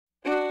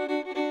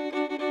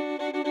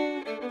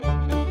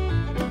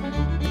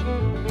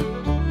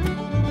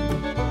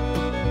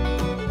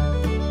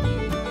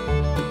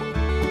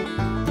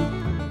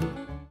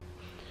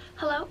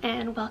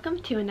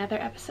welcome to another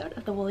episode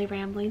of the Woolly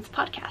Ramblings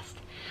podcast.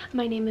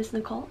 My name is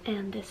Nicole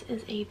and this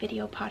is a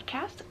video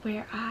podcast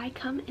where I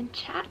come and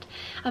chat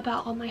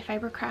about all my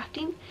fiber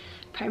crafting,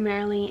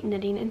 primarily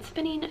knitting and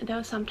spinning,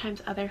 though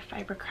sometimes other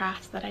fiber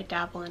crafts that I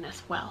dabble in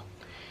as well.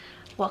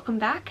 Welcome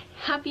back.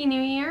 Happy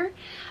New Year.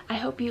 I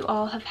hope you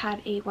all have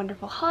had a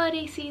wonderful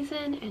holiday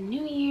season and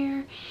New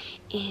Year,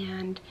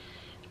 and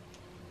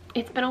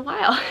it's been a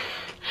while.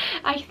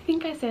 I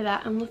think I say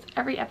that almost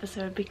every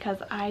episode because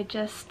I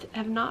just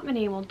have not been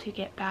able to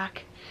get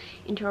back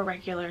into a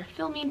regular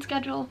filming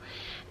schedule,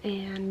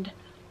 and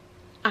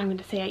I'm going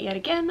to say it yet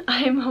again.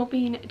 I'm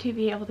hoping to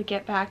be able to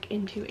get back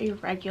into a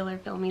regular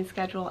filming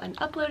schedule and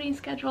uploading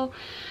schedule,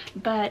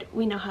 but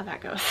we know how that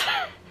goes.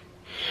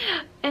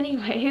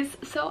 Anyways,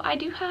 so I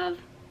do have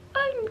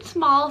a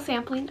small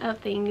sampling of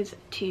things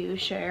to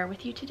share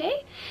with you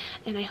today,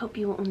 and I hope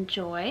you will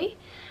enjoy.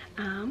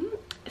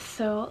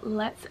 So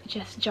let's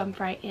just jump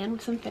right in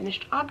with some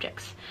finished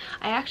objects.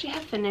 I actually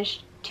have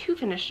finished two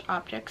finished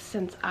objects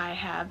since I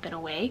have been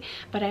away,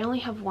 but I only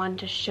have one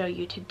to show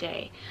you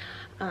today.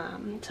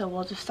 So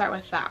we'll just start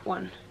with that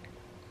one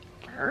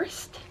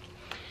first,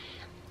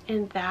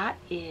 and that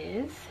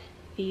is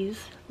these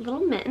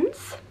little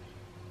mittens.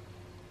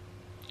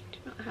 I do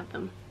not have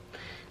them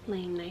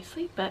laying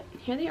nicely, but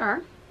here they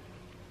are.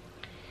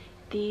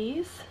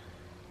 These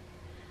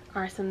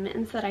are some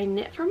mittens that I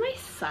knit for my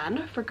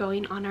son for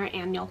going on our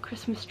annual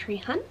Christmas tree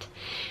hunt.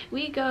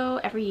 We go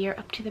every year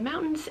up to the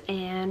mountains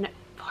and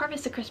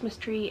harvest a Christmas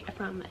tree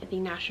from the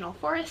national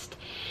forest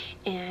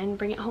and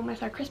bring it home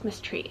as our Christmas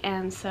tree,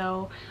 and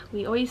so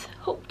we always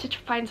hope to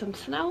find some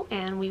snow,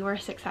 and we were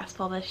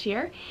successful this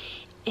year.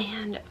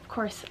 And of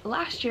course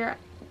last year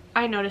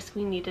I noticed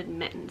we needed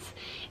mittens,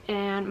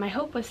 and my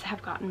hope was to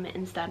have gotten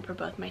mittens done for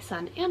both my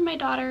son and my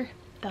daughter.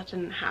 That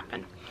didn't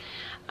happen.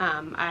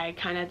 I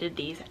kind of did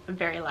these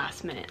very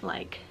last minute.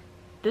 Like,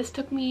 these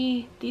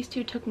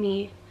two took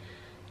me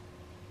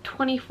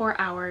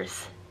 24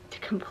 hours to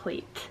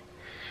complete.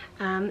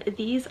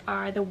 These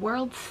are the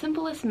World's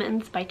Simplest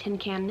Mittens by Tin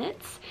Can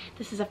Knits.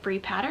 This is a free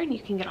pattern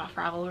you can get off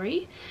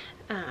Ravelry.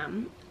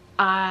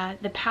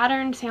 The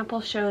pattern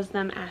sample shows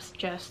them as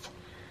just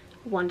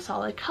one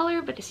solid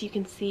color, but as you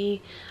can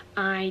see,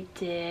 I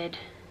did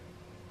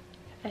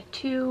a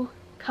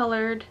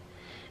two-colored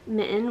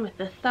mitten with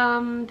the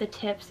thumb, the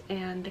tips,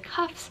 and the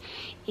cuffs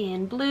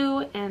in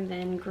blue, and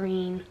then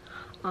green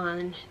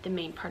on the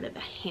main part of the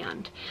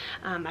hand.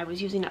 I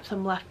was using up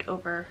some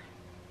leftover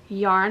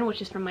yarn,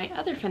 which is from my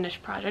other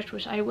finished project,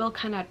 which I will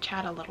kind of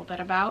chat a little bit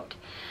about.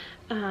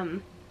 But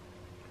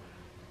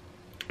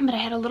I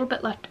had a little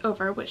bit left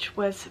over, which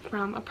was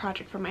from a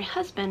project for my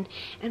husband,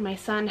 and my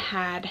son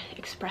had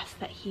expressed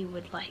that he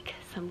would like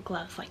some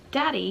gloves like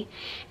Daddy,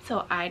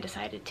 so I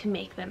decided to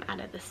make them out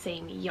of the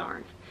same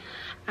yarn.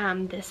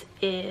 This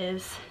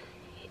is,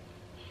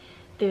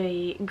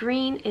 the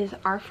green is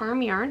our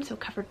farm yarn, so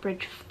Covered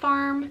Bridge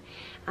Farm,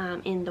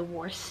 in the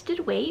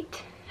worsted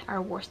weight,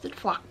 our worsted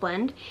flock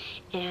blend,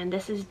 and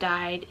this is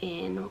dyed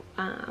in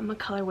a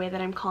colorway that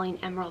I'm calling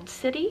Emerald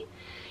City.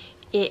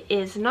 It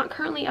is not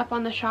currently up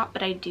on the shop,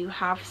 but I do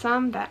have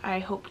some that I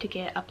hope to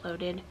get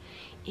uploaded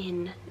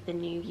in the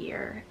new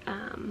year.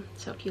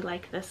 So if you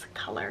like this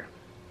color.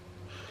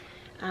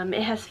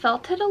 It has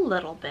felted a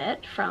little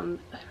bit from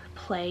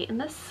play in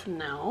the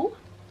snow.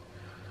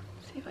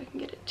 Let's see if I can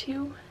get it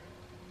to,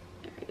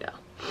 there we go.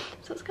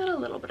 So it's got a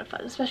little bit of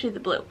fuzz, especially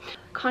the blue.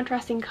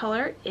 Contrasting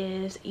color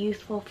is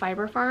Ewethful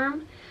Fiber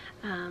Farm.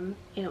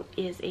 It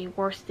is a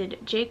worsted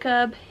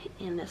Jacob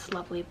in this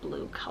lovely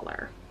blue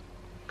color.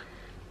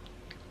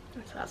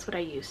 So that's what I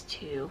use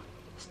to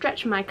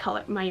stretch my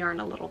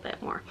yarn a little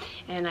bit more.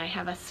 And I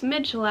have a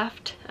smidge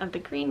left of the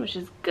green, which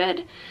is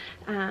good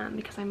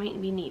because I might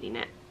be needing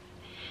it.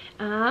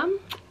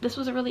 This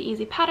was a really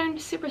easy pattern,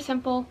 super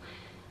simple.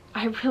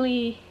 I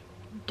really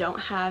don't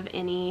have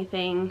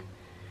anything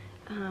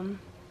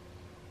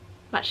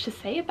much to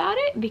say about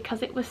it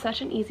because it was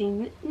such an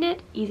easy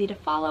knit, easy to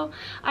follow.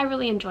 I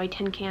really enjoy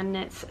Tin Can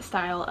Knit's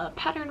style of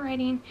pattern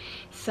writing,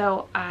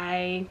 so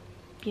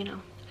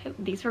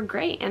these were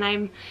great, and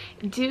I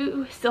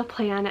do still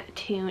plan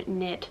to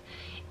knit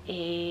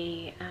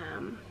a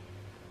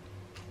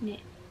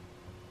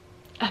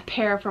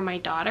pair for my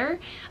daughter.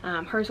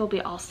 Hers will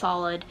be all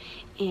solid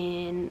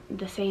in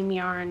the same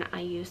yarn I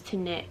used to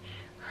knit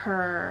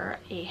her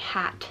a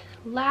hat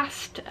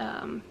last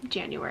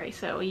January,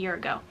 so a year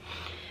ago.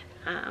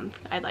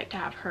 I'd like to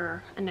have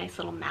her a nice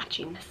little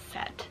matching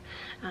set.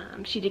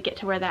 She did get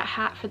to wear that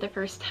hat for the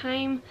first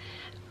time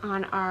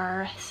on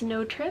our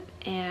snow trip,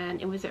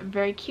 and it was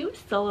very cute.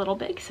 Still a little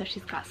big, so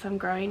she's got some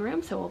growing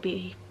room, so we'll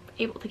be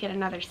able to get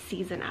another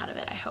season out of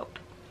it, I hope.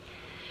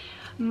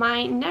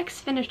 My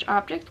next finished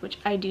object, which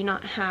I do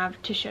not have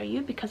to show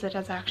you because it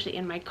is actually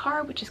in my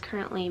car, which is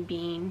currently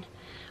being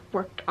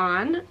worked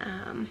on,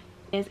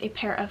 is a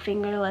pair of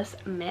fingerless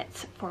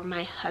mitts for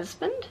my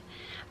husband.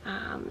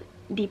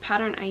 The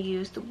pattern I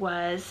used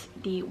was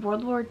the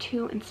World War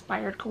II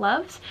inspired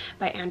gloves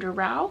by Andrew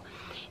Rao,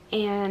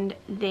 and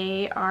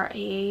they are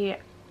a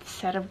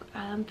set of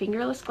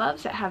fingerless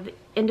gloves that have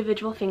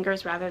individual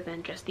fingers rather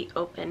than just the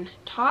open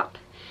top.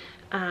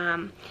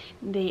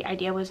 The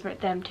idea was for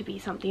them to be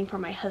something for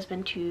my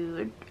husband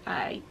to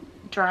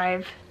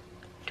drive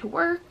to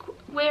work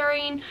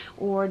wearing,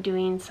 or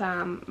doing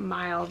some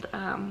mild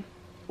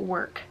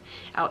work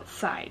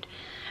outside.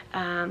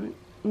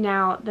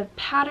 Now the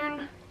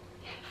pattern,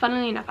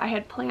 funnily enough, I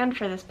had planned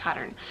for this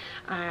pattern.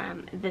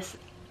 This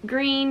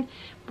green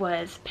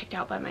was picked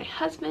out by my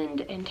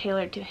husband and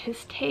tailored to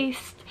his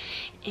taste,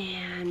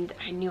 and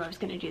I knew I was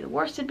going to do the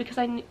worsted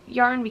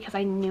yarn because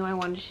I knew I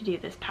wanted to do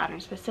this pattern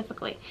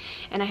specifically.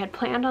 And I had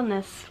planned on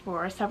this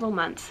for several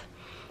months,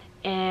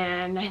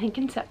 and I think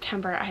in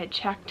September I had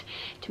checked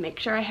to make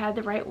sure I had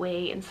the right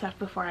weight and stuff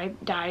before I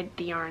dyed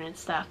the yarn and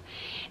stuff.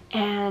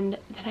 And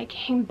then I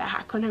came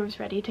back when I was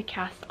ready to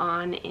cast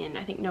on in,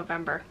 I think,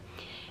 November,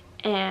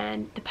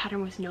 and the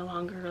pattern was no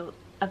longer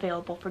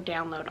available for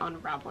download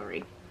on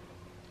Ravelry.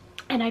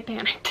 And I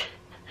panicked.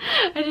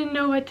 I didn't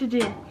know what to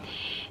do.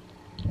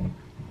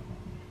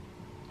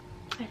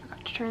 I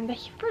forgot to turn the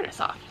furnace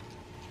off.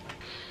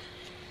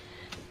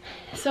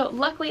 So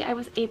luckily I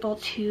was able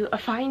to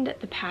find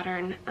the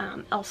pattern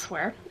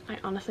elsewhere. I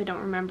honestly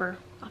don't remember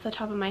off the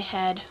top of my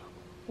head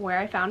where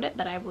I found it,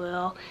 but I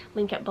will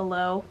link it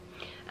below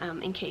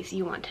in case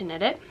you want to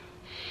knit it.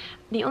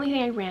 The only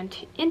thing I ran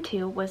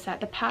into was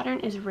that the pattern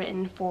is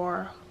written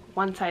for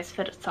one size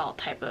fits all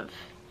type of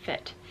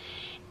fit,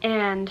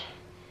 and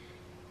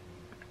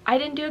I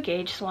didn't do a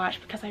gauge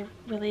swatch because I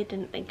really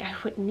didn't think I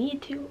would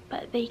need to,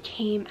 but they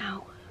came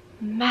out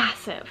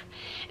massive,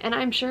 and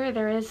I'm sure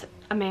there is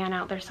a man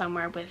out there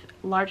somewhere with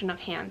large enough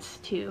hands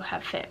to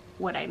have fit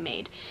what I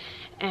made.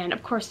 And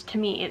of course, to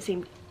me it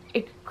seemed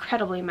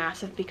incredibly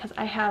massive because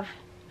I have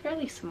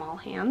fairly small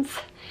hands,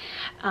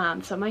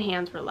 so my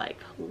hands were like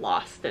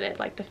lost in it.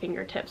 Like the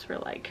fingertips were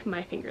like,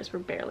 my fingers were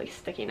barely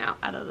sticking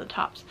out of the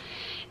tops.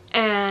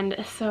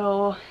 And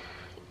so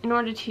in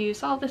order to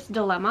solve this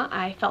dilemma,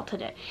 I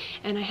felted it,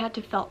 and I had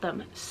to felt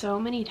them so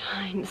many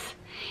times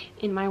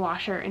in my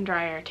washer and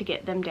dryer to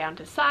get them down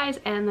to size,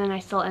 and then I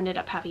still ended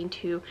up having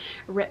to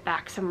rip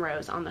back some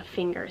rows on the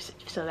fingers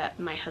so that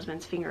my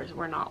husband's fingers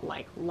were not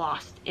like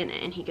lost in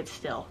it and he could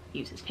still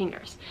use his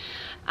fingers.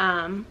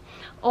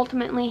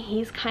 Ultimately,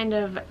 he's kind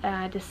of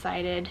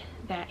decided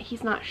that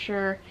he's not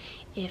sure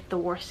if the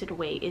worsted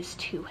weight is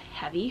too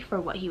heavy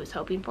for what he was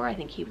hoping for. I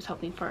think he was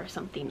hoping for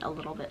something a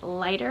little bit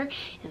lighter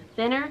and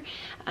thinner,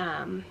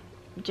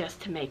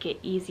 just to make it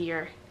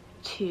easier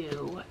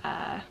to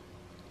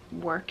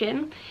work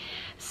in.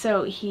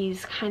 So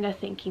he's kind of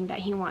thinking that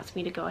he wants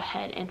me to go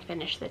ahead and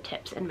finish the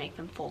tips and make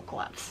them full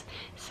gloves.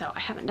 So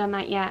I haven't done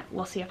that yet.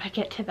 We'll see if I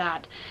get to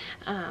that,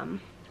 and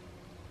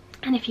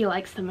if he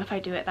likes them if I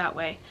do it that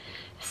way.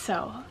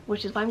 So,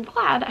 which is why I'm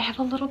glad I have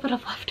a little bit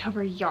of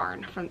leftover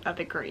yarn from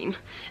the green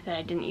that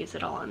I didn't use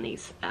it all on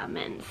these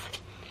men's.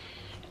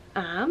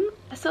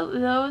 So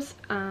those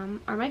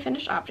are my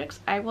finished objects.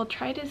 I will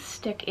try to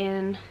stick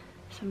in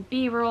some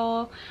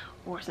b-roll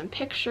or some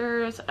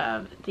pictures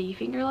of the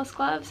fingerless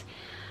gloves.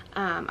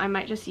 I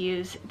might just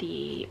use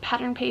the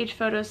pattern page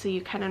photos so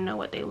you kind of know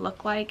what they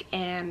look like,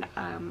 and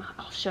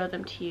I'll show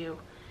them to you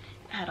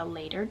at a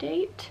later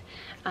date.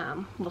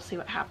 We'll see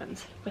what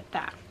happens with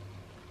that.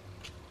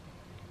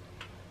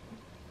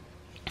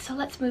 So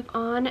let's move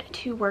on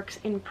to works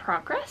in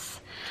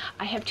progress.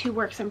 I have two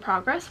works in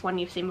progress, one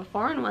you've seen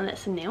before and one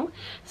that's new.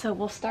 So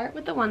we'll start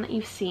with the one that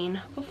you've seen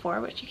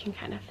before, which you can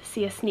kind of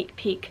see a sneak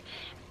peek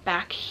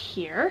back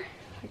here.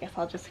 I guess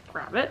I'll just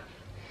grab it.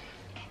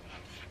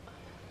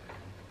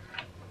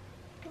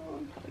 Oh,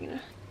 I'm probably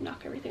gonna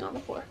knock everything on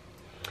the floor.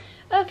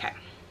 Okay,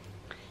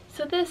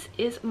 so this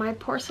is my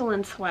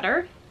porcelain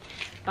sweater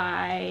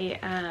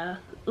by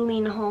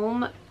Lean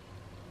Home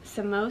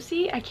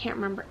Samosi. I can't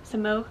remember.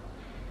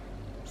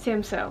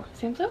 Samso.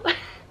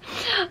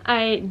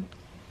 I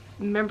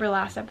remember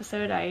last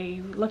episode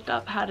I looked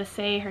up how to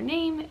say her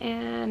name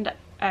and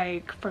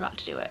I forgot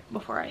to do it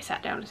before I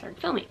sat down and started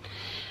filming.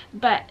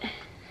 But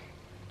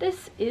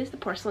this is the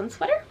porcelain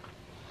sweater.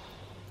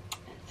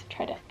 Let's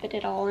try to fit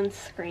it all in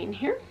screen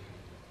here.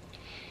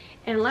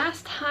 And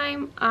last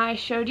time I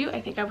showed you, I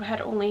think I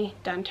had only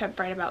done to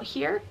right about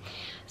here.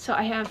 So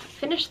I have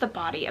finished the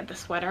body of the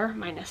sweater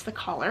minus the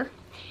collar,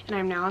 and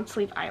I'm now on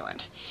Sleeve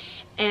Island.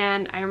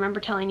 And I remember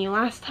telling you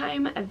last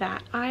time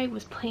that I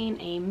was playing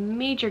a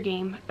major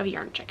game of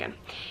Yarn Chicken.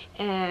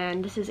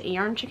 And this is a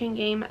Yarn Chicken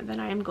game that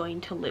I am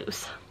going to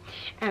lose.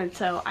 And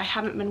so I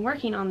haven't been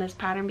working on this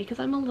pattern because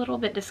I'm a little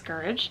bit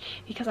discouraged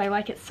because I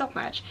like it so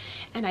much.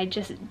 And I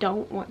just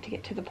don't want to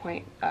get to the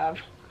point of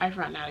I've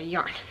run out of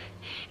yarn.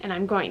 And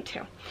I'm going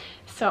to.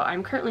 So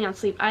I'm currently on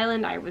Sleeve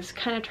Island. I was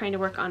kind of trying to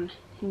work on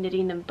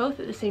knitting them both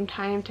at the same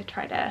time to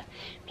try to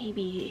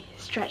maybe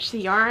stretch the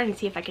yarn and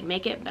see if I could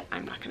make it, but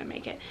I'm not going to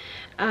make it.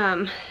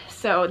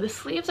 So the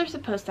sleeves are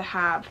supposed to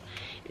have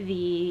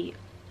the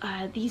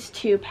these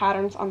two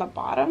patterns on the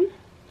bottom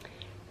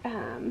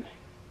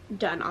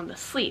done on the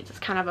sleeves. It's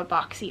kind of a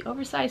boxy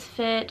oversized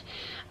fit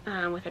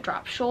with a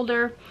drop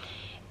shoulder,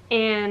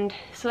 And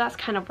so that's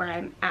kind of where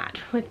I'm at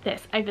with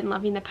this. I've been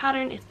loving the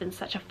pattern. It's been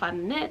such a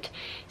fun knit,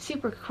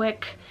 super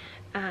quick,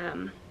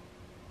 kind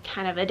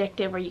of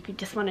addictive, where you could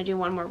just want to do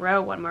one more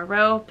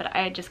row, but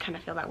I just kind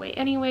of feel that way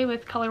anyway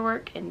with color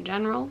work in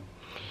general.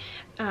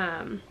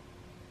 The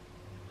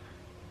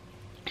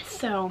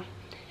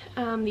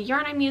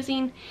yarn I'm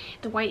using,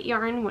 the white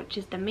yarn, which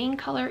is the main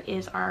color,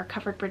 is our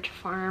Covered Bridge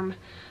Farm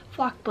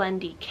Flock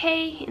Blend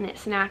DK, and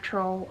it's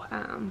natural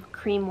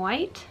cream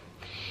white.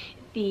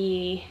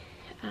 The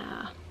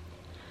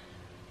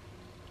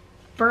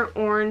burnt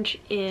orange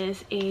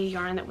is a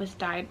yarn that was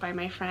dyed by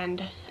my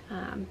friend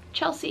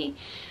Chelsea,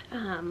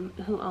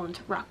 who owns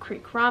Rock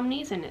Creek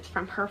Romneys, and it's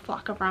from her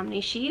flock of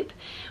Romney sheep,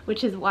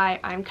 which is why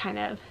I'm kind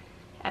of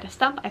at a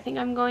stump. I think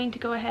I'm going to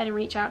go ahead and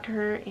reach out to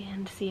her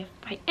and see if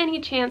by any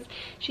chance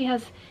she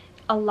has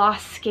a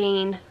lost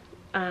skein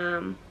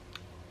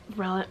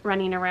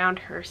running around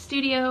her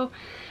studio,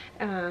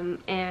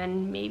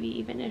 and maybe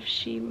even if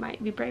she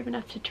might be brave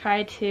enough to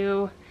try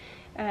to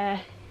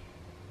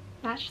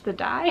match the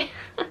dye.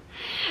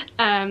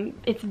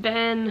 It's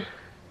been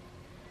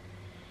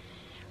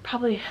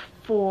probably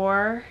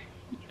four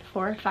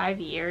or 5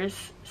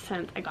 years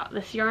since I got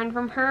this yarn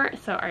from her,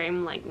 so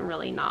I'm like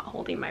really not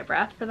holding my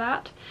breath for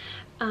that,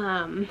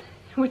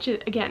 which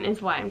is, again,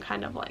 is why I'm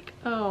kind of like,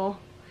 oh,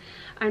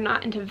 I'm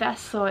not into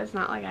vests, so it's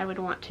not like I would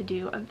want to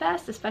do a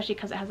vest, especially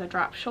because it has a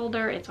drop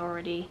shoulder. It's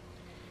already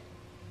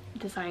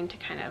designed to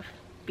kind of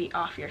be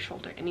off your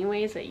shoulder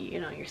anyways, that you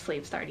know, your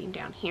sleeve starting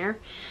down here.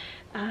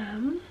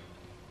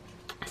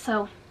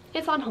 So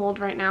it's on hold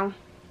right now,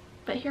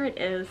 but here it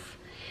is.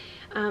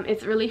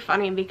 It's really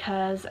funny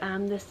because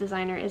this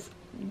designer is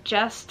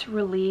just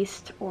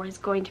released, or is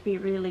going to be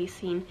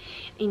releasing,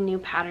 a new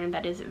pattern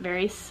that is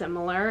very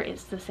similar.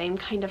 It's the same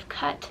kind of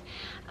cut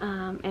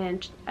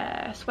and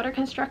sweater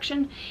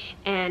construction,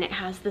 and it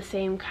has the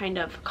same kind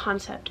of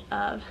concept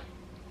of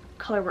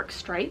colorwork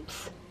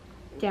stripes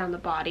down the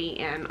body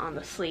and on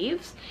the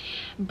sleeves,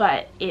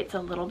 but it's a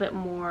little bit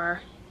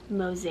more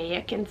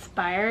mosaic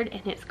inspired,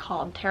 and it's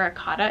called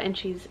Terracotta, and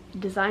she's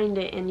designed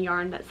it in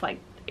yarn that's like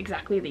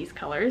exactly these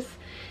colors.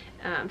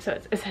 So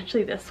it's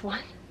essentially this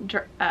one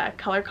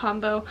color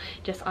combo,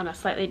 just on a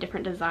slightly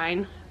different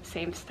design,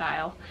 same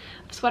style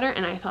of sweater,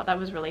 and I thought that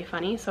was really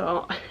funny.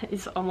 So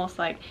it's almost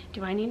like,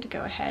 do I need to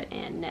go ahead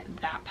and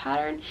knit that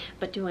pattern,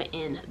 but do it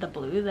in the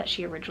blue that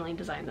she originally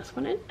designed this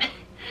one in?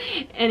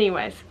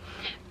 Anyways,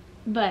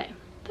 but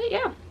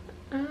yeah,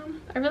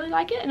 I really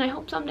like it, and I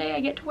hope someday I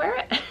get to wear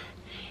it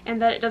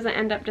and that it doesn't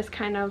end up just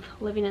kind of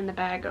living in the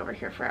bag over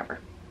here forever.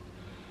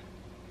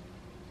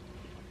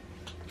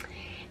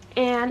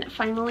 And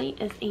finally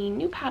is a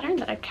new pattern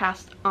that I've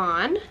cast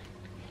on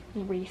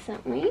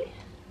recently.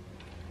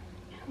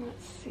 And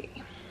let's see.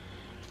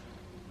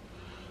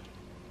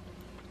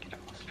 Get it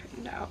all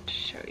straightened out to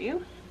show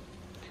you.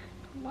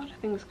 A lot of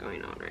things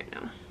going on right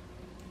now.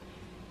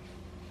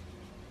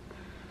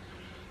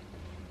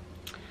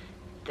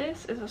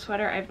 This is a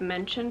sweater I've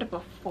mentioned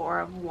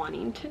before of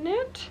wanting to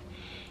knit,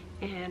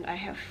 and I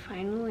have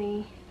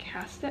finally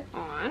cast it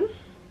on.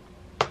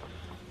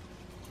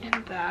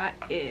 And that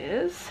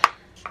is,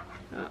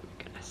 oh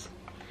goodness,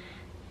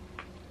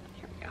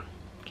 here we go.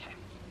 Okay,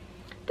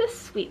 this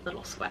sweet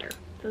little sweater.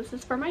 This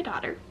is for my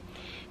daughter.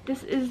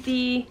 This is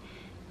the,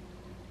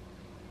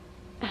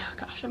 oh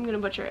gosh, I'm gonna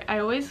butcher it. I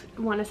always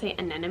want to say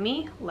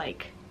anemone,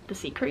 like the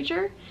sea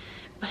creature,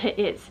 but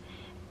it's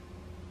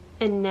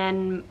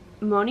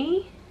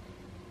anemone,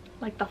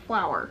 like the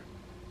flower,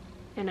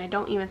 and I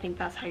don't even think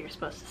that's how you're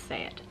supposed to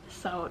say it,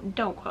 so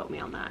don't quote me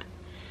on that.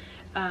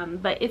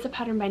 But it's a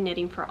pattern by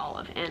Knitting for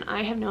Olive, and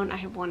I have known I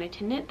have wanted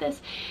to knit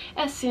this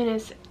as soon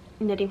as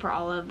Knitting for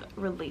Olive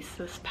released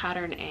this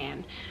pattern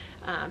and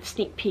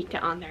sneak peeked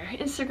it on their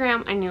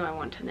Instagram. I knew I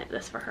wanted to knit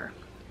this for her.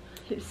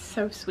 It's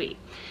so sweet.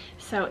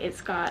 So it's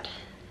got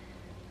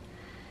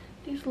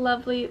these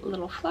lovely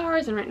little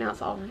flowers, and right now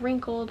it's all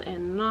wrinkled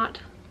and not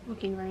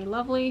looking very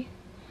lovely.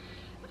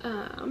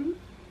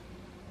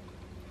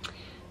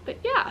 But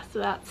yeah, so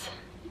that's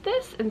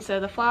this. And so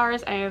the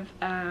flowers, I have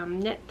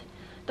knit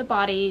the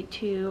body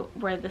to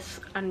where the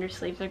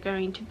undersleeves are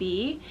going to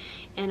be,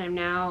 and I'm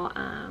now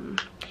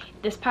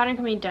this pattern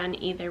can be done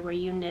either where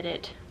you knit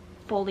it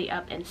fully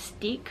up and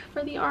steek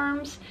for the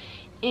arms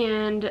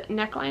and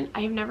neckline.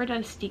 I have never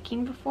done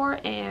steeking before,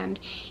 and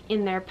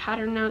in their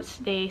pattern notes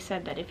they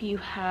said that if you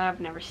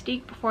have never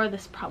steeked before,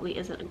 this probably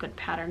isn't a good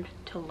pattern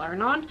to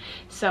learn on.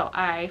 So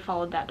I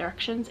followed that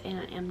directions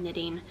and am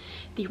knitting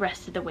the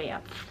rest of the way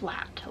up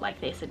flat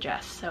like they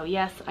suggest. So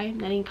yes, I am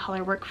knitting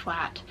color work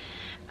flat.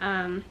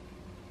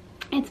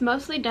 It's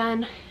mostly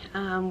done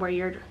where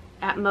you're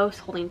at most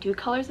holding 2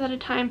 colors at a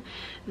time,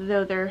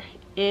 though there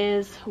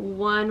is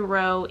 1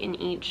 row in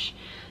each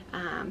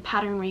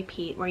pattern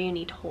repeat where you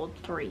need to hold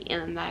 3,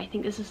 and I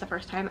think this is the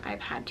first time I've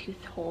had to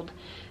hold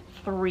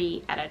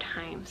 3 at a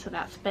time, so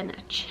that's been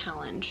a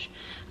challenge.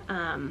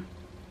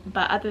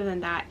 But other than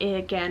that, it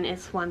again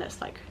is one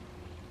that's like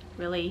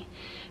really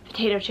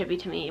potato chippy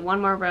to me.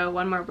 1 more row,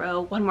 1 more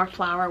row, 1 more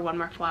flower, 1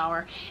 more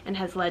flower, and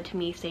has led to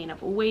me staying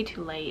up way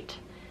too late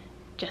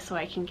just so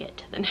I can get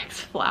to the next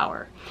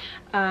flower.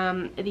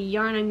 The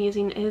yarn I'm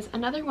using is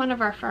another one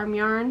of our farm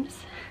yarns.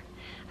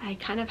 I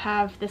kind of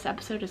have, this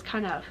episode is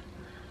kind of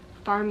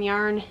farm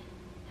yarn,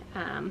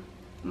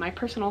 my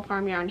personal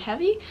farm yarn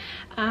heavy,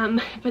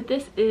 but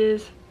this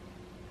is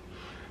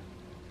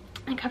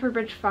a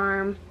Coverbridge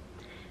Farm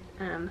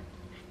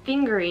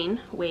fingering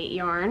weight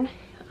yarn.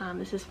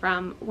 This is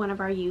from one of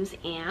our ewes,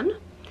 Anne,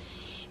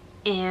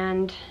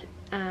 and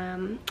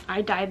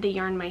I dyed the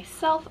yarn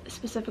myself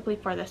specifically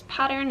for this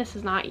pattern. This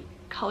is not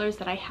colors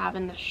that I have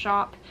in the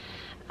shop.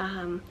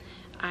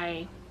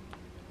 I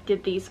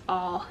did these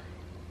all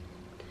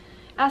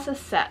as a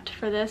set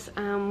for this.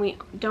 We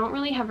don't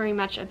really have very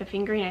much of the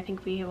fingering. I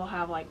think we will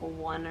have like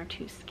 1 or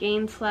 2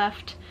 skeins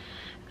left,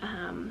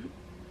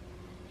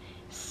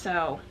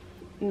 so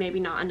maybe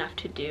not enough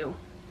to do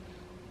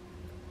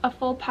a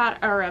full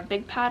pattern or a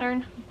big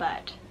pattern,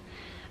 but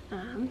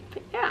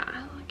yeah,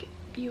 I'll give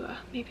you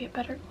maybe a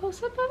better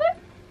close-up of it.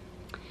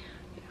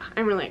 Yeah,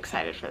 I'm really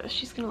excited for this.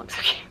 She's gonna look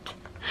so cute.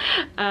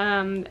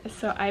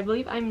 So I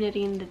believe I'm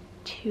knitting the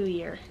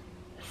 2-year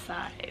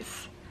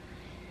size.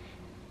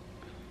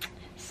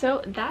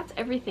 So that's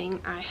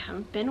everything I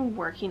have been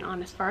working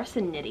on as far as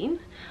the knitting.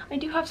 I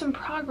do have some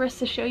progress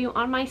to show you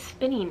on my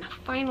spinning,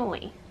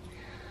 finally.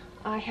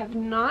 I have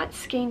not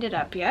skeined it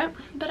up yet,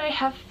 but I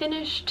have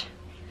finished,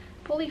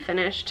 fully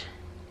finished,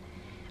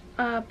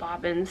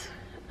 bobbins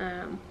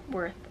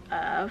worth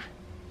of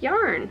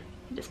yarn.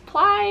 Just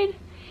plied,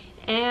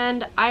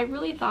 and I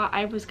really thought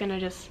I was gonna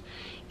just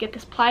get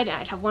this plied and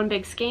I'd have one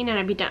big skein and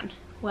I'd be done.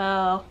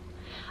 Well,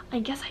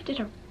 I guess I did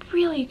a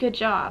really good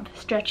job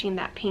stretching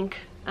that pink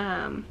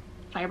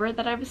fiber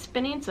that I was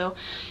spinning. So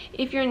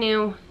if you're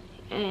new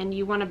and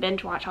you want to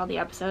binge watch all the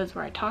episodes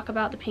where I talk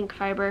about the pink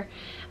fiber,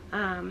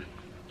 I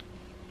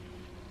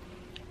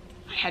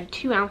had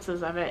 2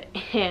 ounces of it,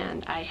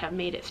 and I have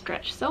made it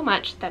stretch so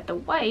much that the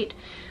white,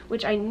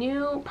 which I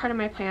knew part of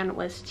my plan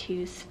was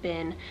to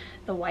spin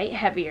the white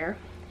heavier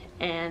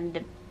and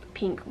the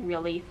pink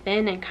really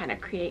thin and kind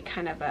of create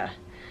kind of a,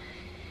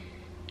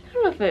 I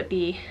don't know if it'd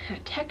be a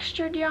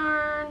textured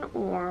yarn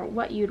or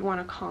what you'd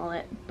want to call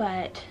it,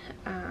 but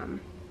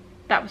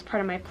that was part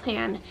of my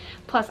plan.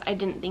 Plus I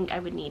didn't think I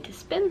would need to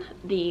spin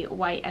the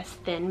white as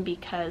thin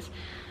because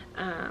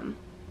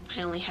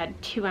I only had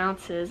 2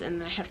 ounces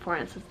and I had 4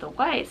 ounces of the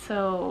white,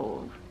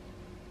 so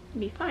it'd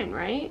be fine,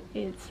 right?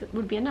 It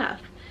would be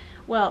enough.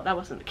 Well, that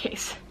wasn't the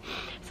case.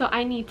 So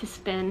I need to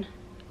spin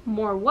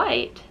more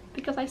white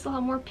because I still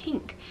have more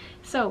pink.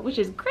 So, which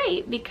is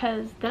great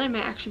because then I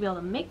might actually be able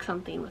to make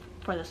something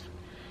for this.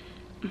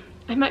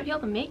 I might be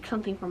able to make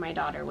something for my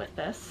daughter with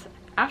this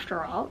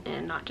after all,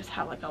 and not just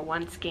have like a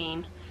 1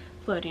 skein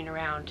floating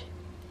around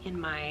in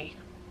my,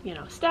 you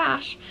know,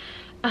 stash.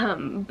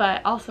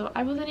 But also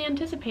I wasn't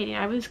anticipating.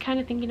 I was kind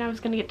of thinking I was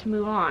going to get to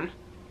move on,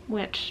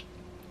 which,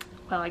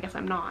 well, I guess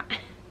I'm not.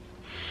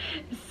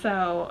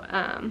 So,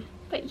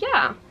 but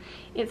yeah,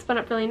 it spun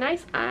up really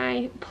nice.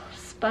 I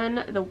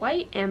spun the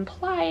white and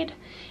plied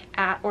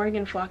at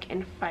Oregon Flock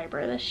and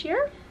Fiber this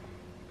year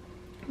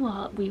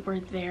while we were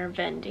there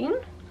vending.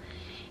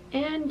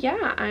 And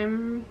yeah,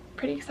 I'm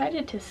pretty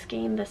excited to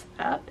skein this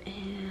up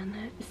and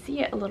see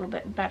it a little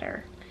bit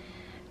better.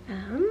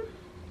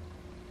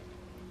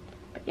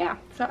 But yeah,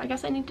 so I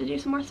guess I need to do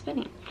some more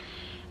spinning.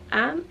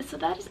 So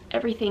that is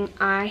everything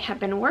I have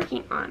been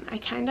working on. I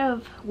kind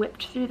of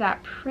whipped through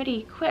that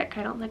pretty quick.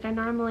 I don't think I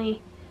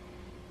normally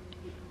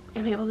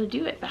am able to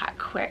do it that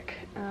quick.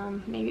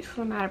 Maybe it's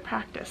because I'm out of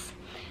practice,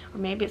 or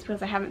maybe it's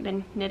because I haven't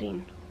been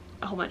knitting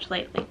a whole bunch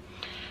lately.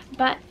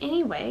 But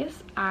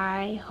anyways,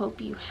 I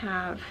hope you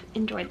have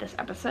enjoyed this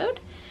episode.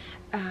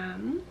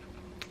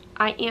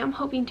 I am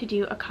hoping to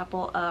do a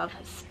couple of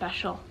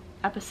special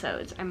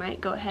episodes. I might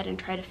go ahead and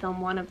try to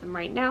film one of them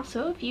right now,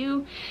 so if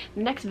the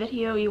next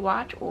video you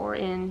watch, or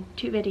in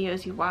 2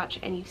 videos you watch,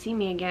 and you see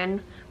me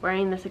again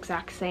wearing this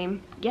exact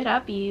same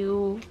getup,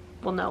 you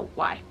will know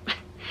why.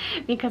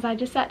 Because I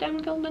just sat down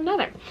and filmed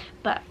another.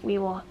 But we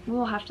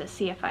will have to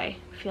see if I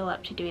feel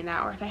up to doing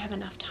that, or if I have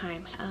enough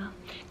time,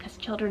 because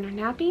children are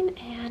napping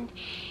and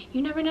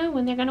you never know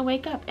when they're gonna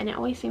wake up, and it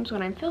always seems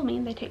when I'm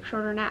filming they take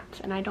shorter naps,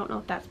 and I don't know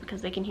if that's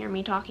because they can hear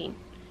me talking.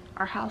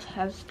 Our house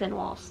has thin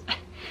walls.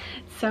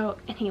 So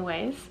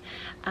anyways,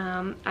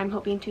 I'm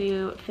hoping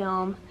to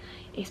film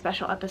a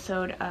special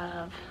episode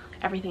of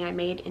everything I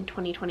made in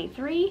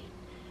 2023.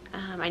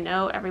 I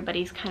know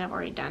everybody's kind of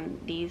already done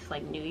these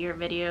like New Year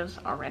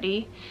videos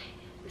already,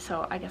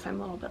 so I guess I'm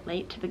a little bit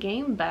late to the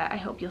game, but I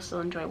hope you'll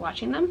still enjoy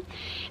watching them.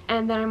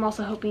 And then I'm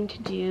also hoping to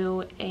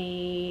do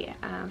a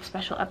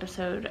special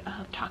episode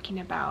of talking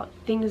about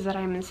things that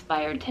I'm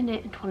inspired to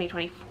knit in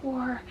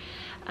 2024,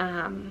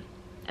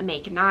 a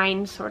Make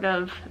 9 sort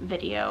of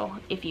video,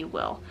 if you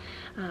will.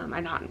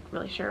 I'm not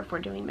really sure if we're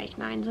doing Make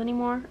 9s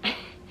anymore,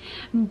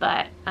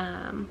 but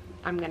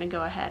I'm gonna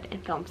go ahead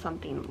and film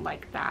something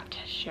like that to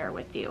share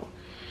with you.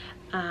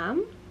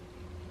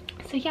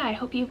 So yeah, I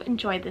hope you've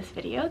enjoyed this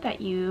video,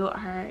 that you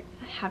are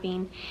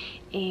having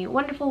a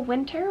wonderful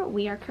winter.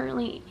 We are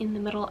currently in the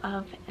middle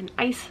of an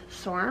ice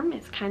storm.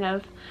 It's kind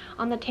of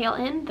on the tail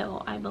end,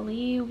 though I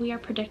believe we are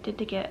predicted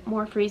to get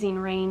more freezing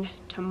rain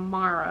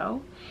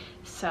tomorrow.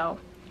 So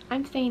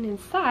I'm staying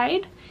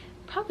inside.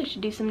 Probably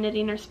should do some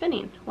knitting or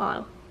spinning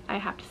while I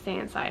have to stay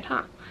inside,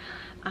 huh?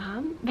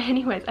 But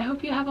anyways, I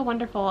hope you have a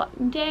wonderful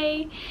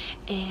day,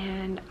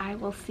 and I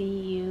will see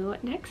you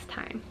next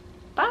time.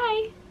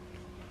 Bye!